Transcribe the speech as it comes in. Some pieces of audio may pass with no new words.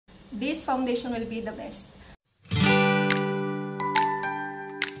this foundation will be the best.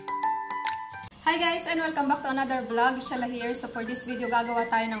 Hi guys, and welcome back to another vlog. Shala here. So for this video, gagawa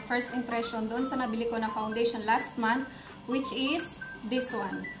tayo ng first impression doon sa nabili ko na foundation last month, which is this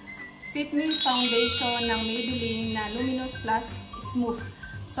one. Fit Me Foundation ng Maybelline na Luminous Plus Smooth.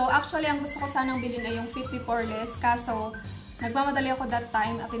 So actually, ang gusto ko sanang bilhin ay yung Fit Me Poreless, kaso nagmamadali ako that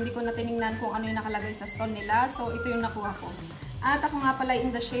time at hindi ko na tinignan kung ano yung nakalagay sa stall nila. So ito yung nakuha ko. At ako nga pala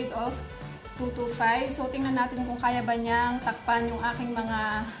in the shade of 225. So tingnan natin kung kaya ba niyang takpan yung aking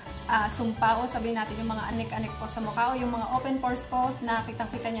mga sumpa o sabihin natin yung mga anik-anik po sa mukha o yung mga open pores ko na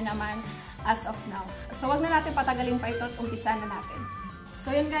kitang-kita nyo naman as of now. So wag na natin patagalin pa ito at umpisa na natin.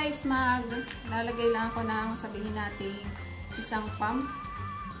 So yun guys, maglalagay lang ako ng sabihin natin isang pump.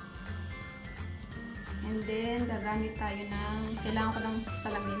 And then gagamit tayo ng, kailangan ko ng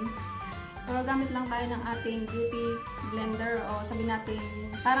salamin. So gagamit lang tayo ng ating beauty blender o sabihin natin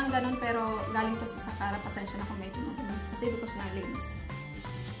parang ganun pero galing to sa Sakara. Pasensya na kung medyo natin kasi hindi ko siya nalinis.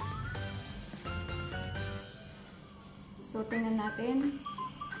 So, tingnan natin.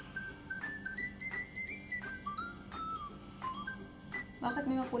 Bakit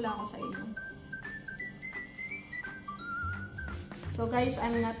may mapula ako sa inyo? So, guys,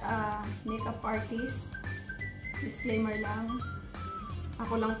 I'm not a makeup artist. Disclaimer lang.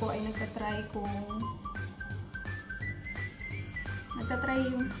 Ako lang po ay nagtatry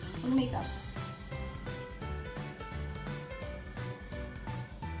yung makeup.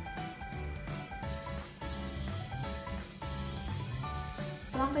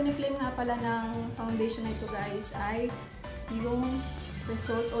 So, ang kiniklaim nga pala ng foundation na ito guys ay yung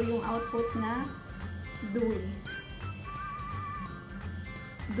result o yung output na dewy.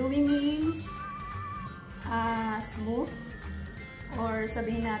 Dewy means smooth, or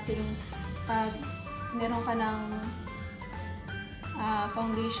sabihin natin pag meron ka ng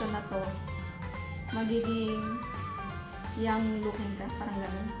foundation na to, magiging young looking ka, parang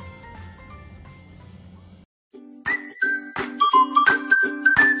ganun.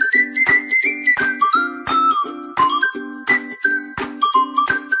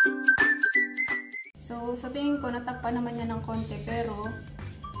 So, sa tingin ko, natakpan naman niya ng konti, pero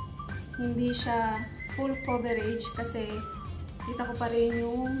hindi siya full coverage kasi kita ko pa rin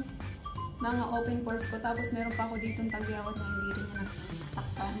yung mga open pores ko. Tapos, meron pa ako dito ng tagyawat na hindi rin niya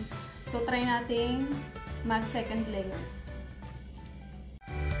natakpan. So, try nating mag second layer.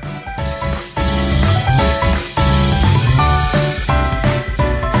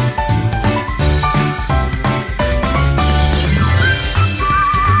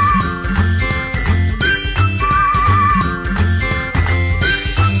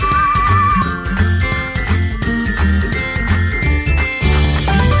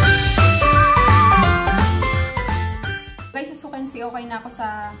 Okay na ako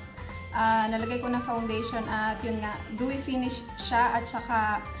sa nalagay ko na foundation at yun nga, dewy finish siya at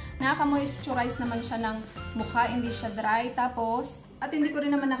saka nakaka-moisturize naman siya ng mukha, hindi siya dry. Tapos, at hindi ko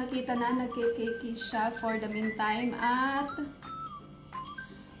rin naman nakikita na nagke-cakey siya for the meantime. At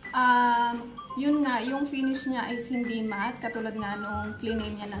yun nga, yung finish niya is hindi matte, katulad nga nung clean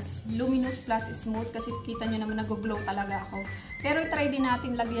name niya na Luminous Plus Smooth, kasi kita nyo naman nag-glow talaga ako. Pero try din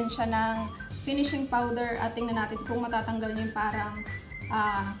natin lagyan siya ng finishing powder at tingnan natin kung matatanggal niya yung parang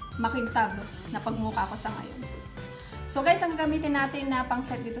makintab na pagmukha ko sa ngayon. So guys, ang gamitin natin na pang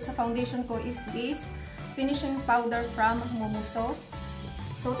set dito sa foundation ko is this finishing powder from Mumuso.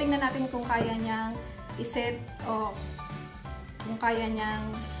 So tingnan natin kung kaya niyang iset o kung kaya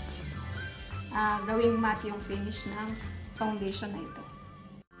niyang gawing matte yung finish ng foundation na ito.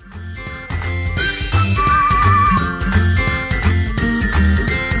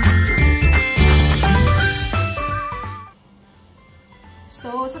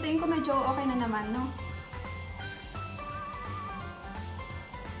 So, sa tingin ko medyo okay na naman, no?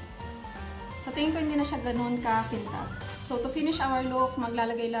 Sa tingin ko hindi na siya ganun ka-kintab. So, to finish our look,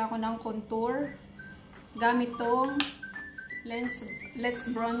 maglalagay lang ako ng contour. Gamit tong Let's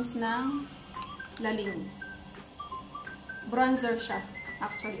Bronze ng Laling. Bronzer siya,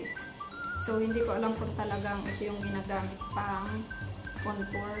 actually. So, hindi ko alam kung talagang ito yung ginagamit pang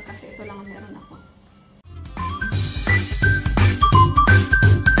contour kasi ito lang ang meron ako.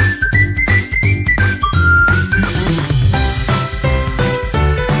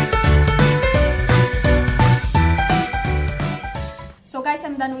 So guys,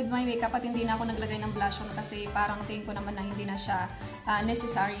 I'm done with my makeup at hindi na ako naglagay ng blush on kasi parang tingin ko naman na hindi na siya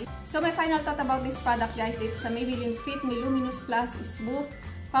necessary. So my final thought about this product guys, dito sa Maybelline Fit Me Luminous Plus Smooth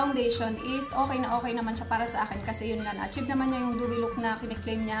foundation is okay naman siya para sa akin kasi yun nga, na-achieve naman niya yung dewy look na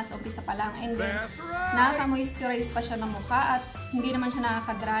kiniklaim niya sa umpisa pa lang, and then nakaka-moisturize pa siya ng mukha at hindi naman siya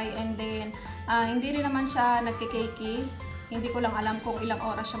nakaka-dry, and then hindi rin naman siya nagkikakey. Hindi ko lang alam kung ilang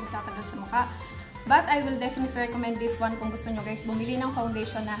oras siya magtatagal sa mukha. But I will definitely recommend this one kung gusto nyo guys bumili ng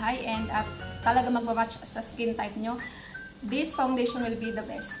foundation na high-end at talaga magmamatch sa skin type nyo. This foundation will be the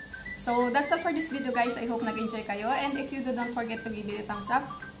best. So, that's all for this video guys. I hope nag-enjoy kayo. And if you do, don't forget to give it a thumbs up.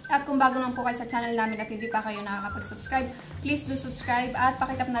 At kung bago lang po kayo sa channel namin at hindi pa kayo nakakapag-subscribe, please do subscribe at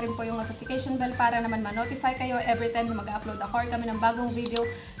pakitap na rin po yung notification bell para naman ma-notify kayo every time na mag-upload ako or kami ng bagong video.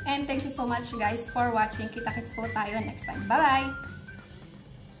 And thank you so much guys for watching. Kita-kits po tayo next time. Bye-bye!